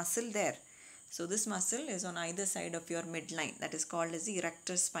see one muscle there? So this muscle is on either side of your midline. That is called as the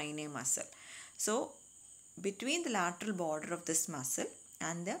erector spinae muscle. So between the lateral border of this muscle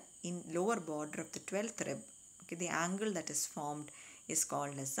and the lower border of the 12th rib, okay, the angle that is formed is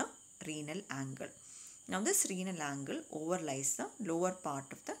called as the renal angle. Now this renal angle overlies the lower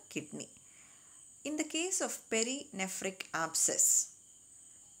part of the kidney. In the case of perinephric abscess,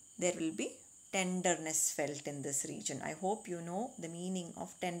 there will be tenderness felt in this region. I hope you know the meaning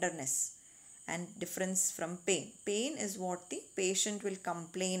of tenderness and difference from pain. Pain is what the patient will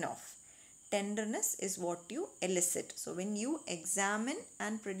complain of. Tenderness is what you elicit. So when you examine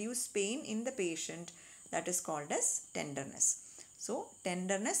and produce pain in the patient, that is called as tenderness. So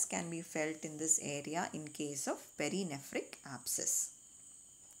tenderness can be felt in this area in case of perinephric abscess.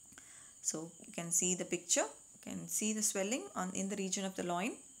 So you can see the picture. You can see the swelling in the region of the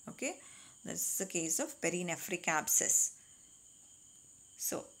loin. Okay, this is the case of perinephric abscess.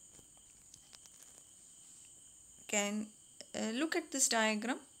 So can look at this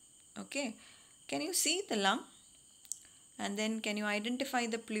diagram. Okay, can you see the lung? And then can you identify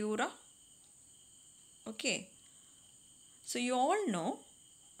the pleura? Okay, so you all know,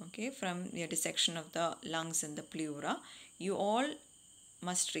 okay, from your dissection of the lungs and the pleura, you all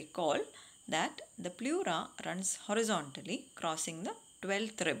must recall that the pleura runs horizontally crossing the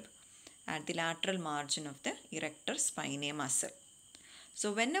 12th rib at the lateral margin of the erector spinae muscle.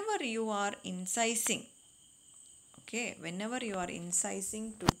 So whenever you are incising, okay, whenever you are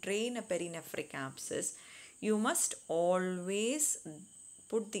incising to drain a perinephric abscess, you must always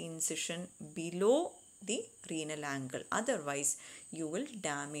put the incision below the renal angle. Otherwise, you will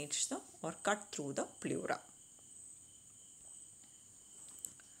damage or cut through the pleura.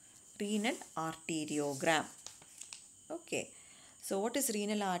 Renal arteriogram. Okay, so what is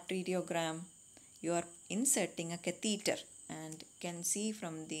renal arteriogram? You are inserting a catheter and can see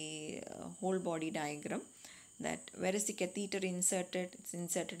from the whole body diagram that where is the catheter inserted? It's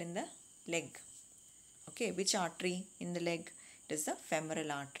inserted in the leg. Okay, which artery in the leg? It is the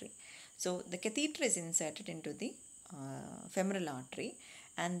femoral artery. So the catheter is inserted into the femoral artery,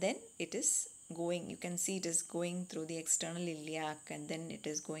 and then it is going, you can see it is going through the external iliac, and then it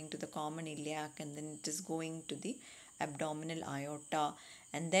is going to the common iliac, and then it is going to the abdominal aorta,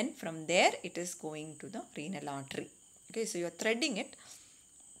 and then from there it is going to the renal artery. Okay, so you are threading it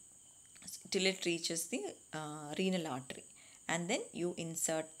till it reaches the renal artery, and then you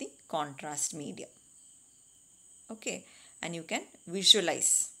insert the contrast medium. Okay, and you can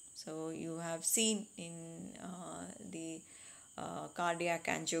visualize. So you have seen in the cardiac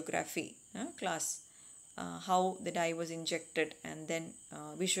angiography class how the dye was injected and then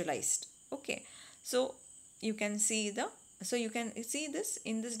visualized. Okay, so you can see this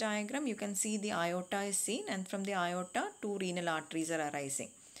in this diagram. You can see the aorta is seen, and from the aorta two renal arteries are arising.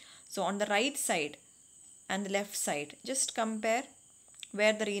 So on the right side and the left side, just compare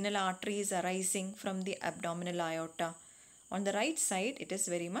where the renal artery is arising from the abdominal aorta. On the right side, it is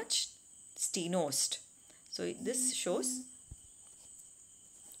very much stenosed. So this shows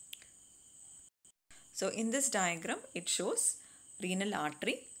So in this diagram, it shows renal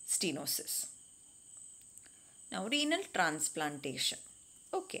artery stenosis. Now renal transplantation.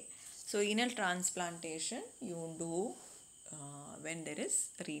 Okay, so renal transplantation you do when there is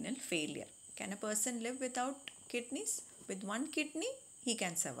renal failure. Can a person live without kidneys? With one kidney, he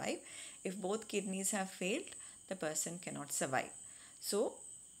can survive. If both kidneys have failed, the person cannot survive. So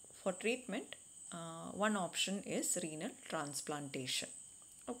for treatment, one option is renal transplantation.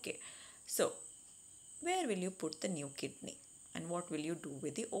 Okay, so where will you put the new kidney and what will you do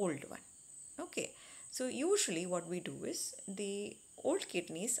with the old one? Okay, so usually what we do is the old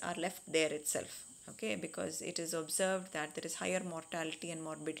kidneys are left there itself. Okay, because it is observed that there is higher mortality and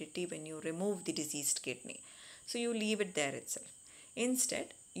morbidity when you remove the diseased kidney. So you leave it there itself.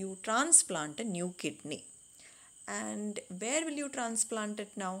 Instead, you transplant a new kidney. And where will you transplant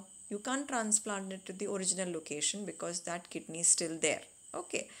it now? You can't transplant it to the original location because that kidney is still there.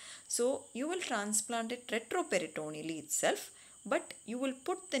 Okay, so you will transplant it retroperitoneally itself, but you will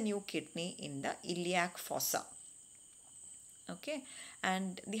put the new kidney in the iliac fossa. Okay,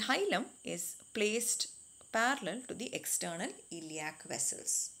 and the hilum is placed parallel to the external iliac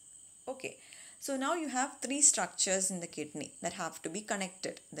vessels. Okay, so now you have three structures in the kidney that have to be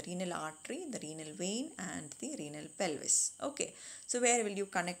connected: the renal artery, the renal vein, and the renal pelvis. Okay, so where will you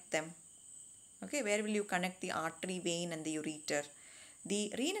connect them? Okay, where will you connect the artery, vein, and the ureter?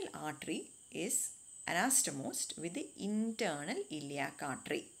 The renal artery is anastomosed with the internal iliac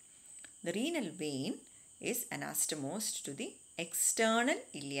artery. The renal vein is anastomosed to the external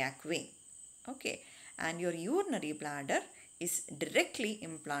iliac vein. Okay, and your urinary bladder is directly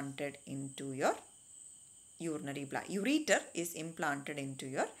implanted into your urinary bladder. Ureter is implanted into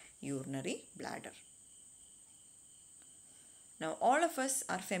your urinary bladder. Now all of us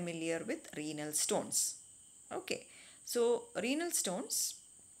are familiar with renal stones. Okay, so renal stones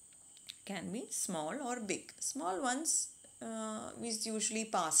can be small or big. Small ones is usually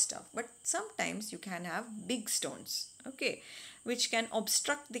passed off, but sometimes you can have big stones, okay, which can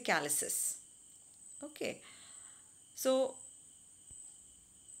obstruct the calyces. Okay, so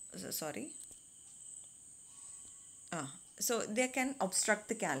so they can obstruct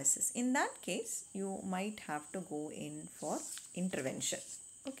the calyces. In that case, you might have to go in for intervention.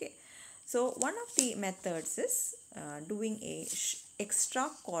 Okay, so one of the methods is doing a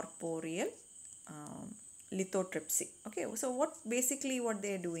extracorporeal lithotripsy. Okay, so what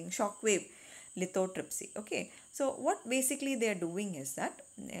they are doing, shockwave lithotripsy. Okay, so what basically they are doing is that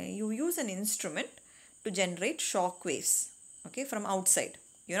you use an instrument to generate shock waves, okay, from outside.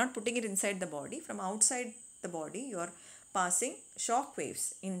 You're not putting it inside the body. From outside the body, you're passing shock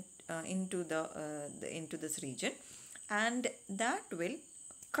waves into this region, and that will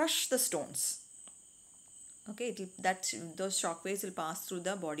crush the stones. Okay, those shock waves will pass through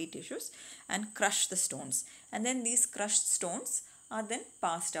the body tissues and crush the stones, and then these crushed stones are then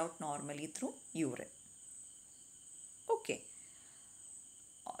passed out normally through urine. Okay,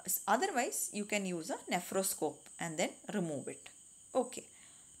 otherwise you can use a nephroscope and then remove it. Okay,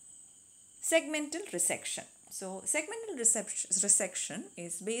 segmental resection. So segmental resection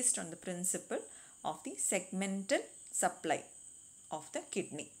is based on the principle of the segmental supply of the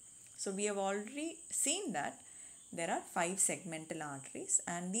kidney. So we have already seen that there are 5 segmental arteries,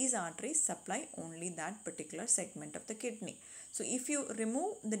 and these arteries supply only that particular segment of the kidney. So if you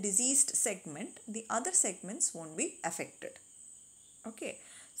remove the diseased segment, the other segments won't be affected. Okay,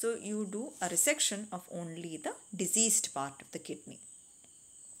 so you do a resection of only the diseased part of the kidney.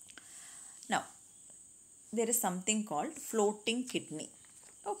 Now, there is something called floating kidney.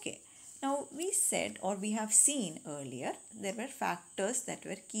 Okay, now we said, or we have seen earlier, there were factors that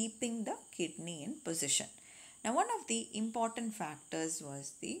were keeping the kidney in position. Now one of the important factors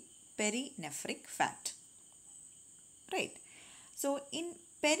was the perinephric fat. Right. So in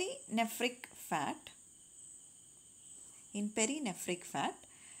perinephric fat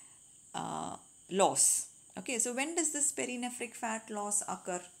loss. Okay, so when does this perinephric fat loss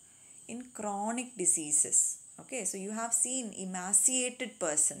occur? In chronic diseases. Okay, so you have seen emaciated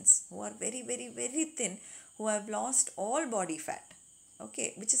persons who are very, very, very thin, who have lost all body fat.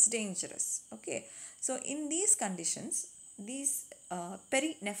 Okay, which is dangerous. Okay, so in these conditions, these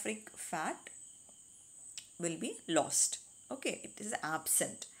perinephric fat will be lost. Okay, it is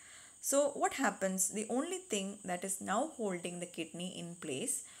absent. So what happens? The only thing that is now holding the kidney in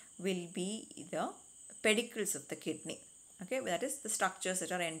place will be the pedicles of the kidney. Okay, that is the structures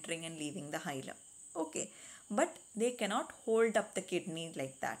that are entering and leaving the hilum. Okay, but they cannot hold up the kidney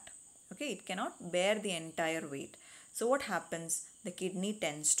like that. Okay, it cannot bear the entire weight. So what happens? The kidney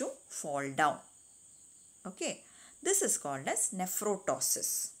tends to fall down. Okay, this is called as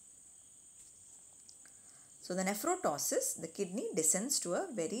nephrotosis. So the nephrotosis, the kidney descends to a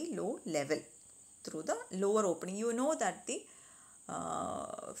very low level through the lower opening. You know that the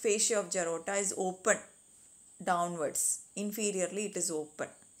fascia of Geroda is open downwards. Inferiorly it is open.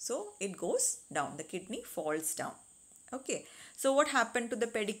 So it goes down. The kidney falls down. Okay. So what happened to the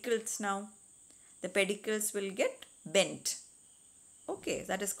pedicles now? The pedicles will get bent. Okay.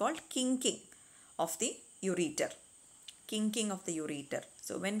 That is called kinking of the ureter. Kinking of the ureter.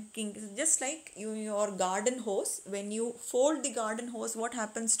 So when just like your garden hose, when you fold the garden hose, what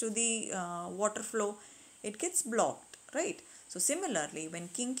happens to the water flow? It gets blocked, right? So similarly, when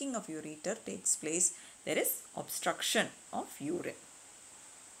kinking of ureter takes place, there is obstruction of urine.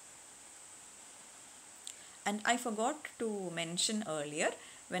 And I forgot to mention earlier,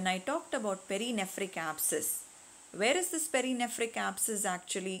 when I talked about perinephric abscess, where is this perinephric abscess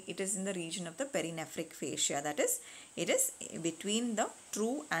actually? It is in the region of the perinephric fascia. That is, it is between the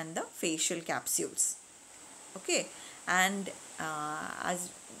true and the facial capsules. Okay. And as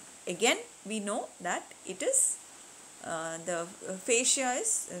again we know that it is the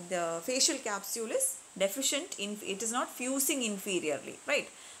facial capsule is deficient, it is not fusing inferiorly, right?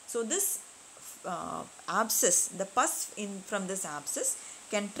 So this abscess, the pus from this abscess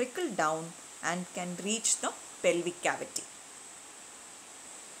can trickle down and can reach the pelvic cavity.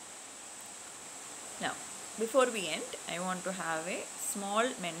 Now, before we end, I want to have a small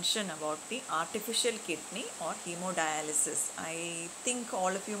mention about the artificial kidney or hemodialysis. I think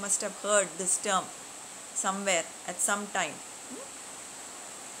all of you must have heard this term somewhere at some time.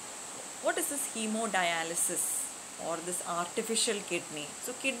 What is this hemodialysis or this artificial kidney?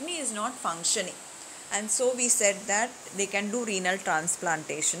 So kidney is not functioning, and so we said that they can do renal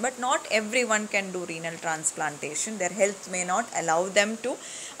transplantation, but not everyone can do renal transplantation. Their health may not allow them to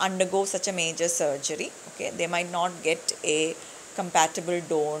undergo such a major surgery. Okay, they might not get a compatible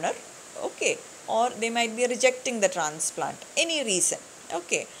donor. Okay, or they might be rejecting the transplant, any reason.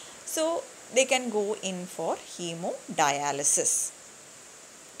 Okay, so they can go in for hemodialysis.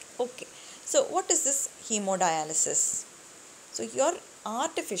 Okay, so what is this hemodialysis? So you are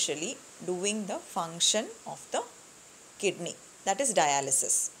artificially doing the function of the kidney, that is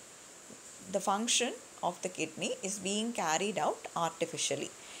dialysis. The function of the kidney is being carried out artificially.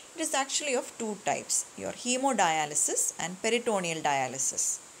 It is actually of two types, your hemodialysis and peritoneal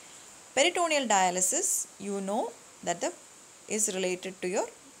dialysis. Peritoneal dialysis, you know that is related to your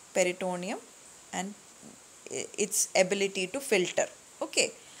peritoneum and its ability to filter.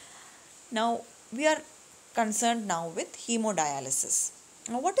 Okay. Now, we are concerned now with hemodialysis.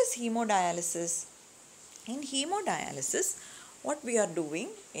 Now, what is hemodialysis? In hemodialysis, what we are doing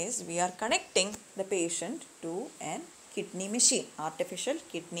is we are connecting the patient to an kidney machine, artificial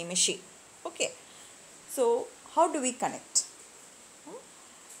kidney machine. Okay. So, how do we connect?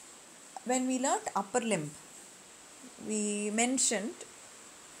 When we learnt upper limb, we mentioned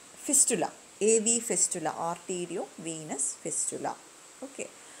fistula, AV fistula, arteriovenous fistula. Okay.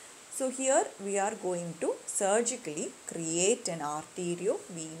 So here we are going to surgically create an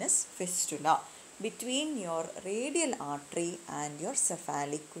arteriovenous fistula between your radial artery and your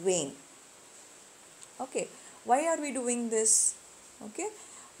cephalic vein. Okay, why are we doing this? Okay,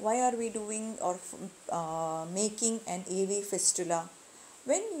 why are we doing or making an AV fistula?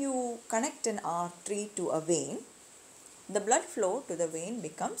 When you connect an artery to a vein, the blood flow to the vein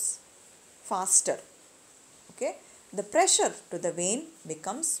becomes faster. Okay. The pressure to the vein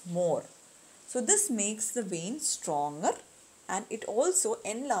becomes more. So this makes the vein stronger and it also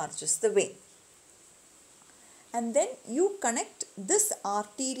enlarges the vein. And then you connect this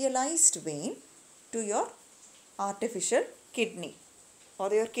arterialized vein to your artificial kidney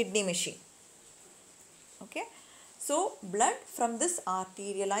or your kidney machine. Okay. So blood from this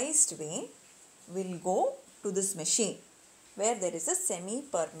arterialized vein will go to this machine where there is a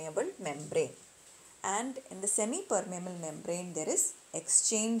semi-permeable membrane. And in the semi-permeable membrane there is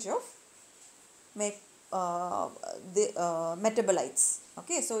exchange of metabolites.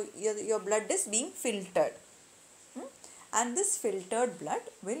 Okay, so your blood is being filtered. And this filtered blood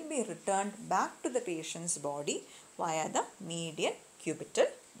will be returned back to the patient's body via the median cubital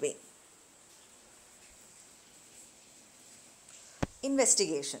vein.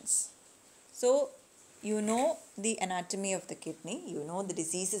 Investigations. So, you know the anatomy of the kidney, you know the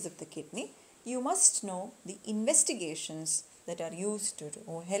diseases of the kidney. You must know the investigations that are used to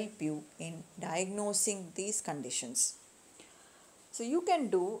help you in diagnosing these conditions. So you can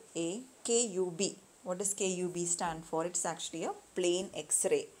do a KUB. What does KUB stand for? It's actually a plain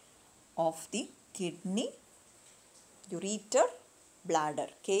X-ray of the kidney, ureter, bladder,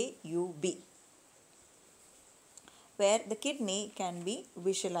 KUB, where the kidney can be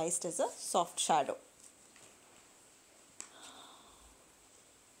visualized as a soft shadow.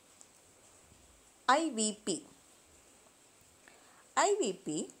 IVP.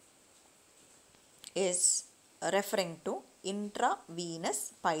 IVP is referring to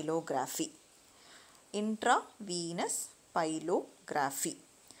intravenous pylography. Intravenous pylography.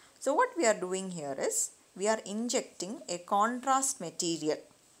 So what we are doing here is we are injecting a contrast material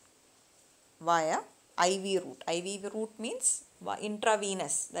via IV route. IV route means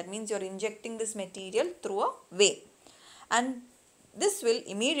intravenous. That means you are injecting this material through a vein, and this will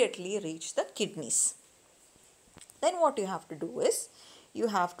immediately reach the kidneys. Then what you have to do is you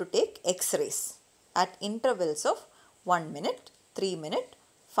have to take X-rays at intervals of 1 minute, 3 minutes,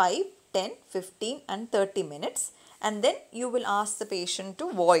 5, 10, 15 and 30 minutes, and then you will ask the patient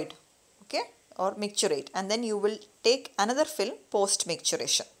to void, okay, or micturate, and then you will take another film post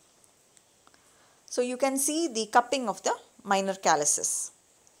micturation. So you can see the cupping of the minor calyces.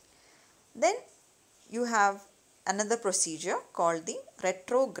 Then you have another procedure called the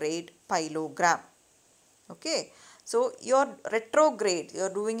retrograde pyelogram. Okay, so your retrograde, you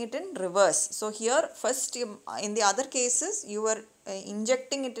are doing it in reverse. So here first in the other cases you are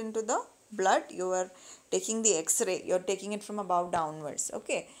injecting it into the blood, you are taking the X-ray, you are taking it from above downwards.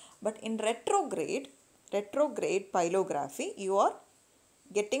 Okay, but in retrograde pyelography, you are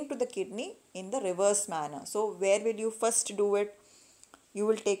getting to the kidney in the reverse manner. So where will you first do it? You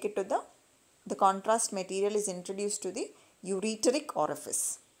will take it to the contrast material is introduced to the ureteric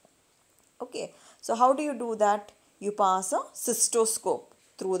orifice. Okay, so how do you do that? You pass a cystoscope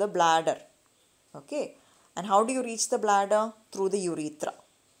through the bladder. Okay, and how do you reach the bladder? Through the urethra.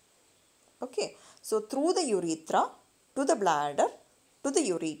 Okay, so through the urethra to the bladder to the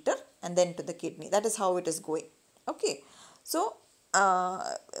ureter and then to the kidney. That is how it is going. Okay, so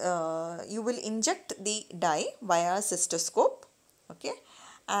you will inject the dye via cystoscope. Okay,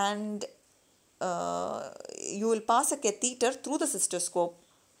 and you will pass a catheter through the cystoscope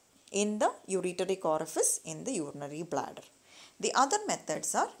in the ureteric orifice in the urinary bladder. The other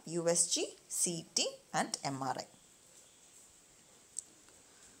methods are USG, CT and MRI.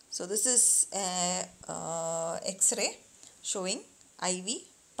 So this is a X-ray showing IV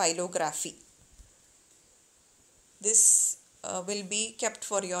pylography. This will be kept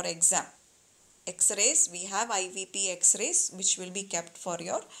for your exam. X-rays, we have IVP X-rays which will be kept for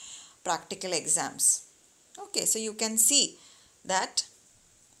your practical exams. Okay, so you can see that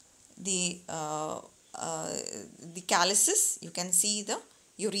the calyces, you can see the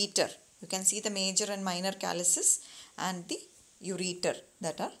ureter, you can see the major and minor calyces and the ureter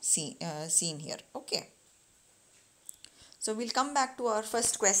that are seen here. Okay, so we'll come back to our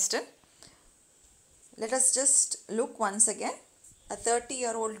first question. Let us just look once again. A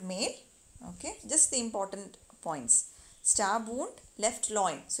 30-year-old male, okay, just the important points. Stab wound, left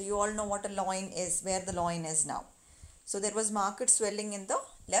loin. So you all know what a loin is, where the loin is now. So there was marked swelling in the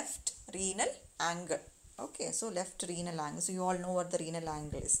left renal angle. Okay, so left renal angle. So you all know what the renal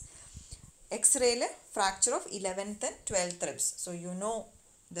angle is. X-ray fracture of 11th and 12th ribs. So you know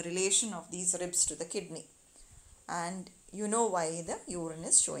the relation of these ribs to the kidney. And you know why the urine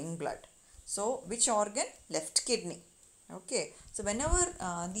is showing blood. So which organ? Left kidney. Okay, so whenever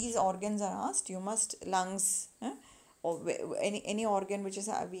these organs are asked, you must lungs or any organ which is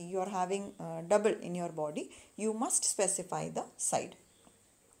you are having double in your body, you must specify the side.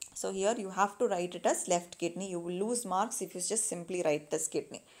 So here you have to write it as left kidney. You will lose marks if you just simply write it as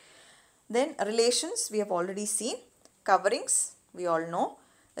kidney. Then relations we have already seen. Coverings we all know.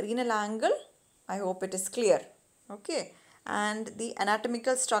 Renal angle, I hope it is clear. Okay, and the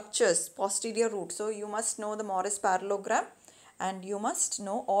anatomical structures, posterior root. So you must know the Morris parallelogram and you must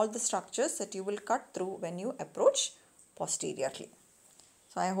know all the structures that you will cut through when you approach posteriorly.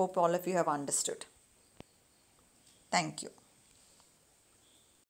 So I hope all of you have understood. Thank you.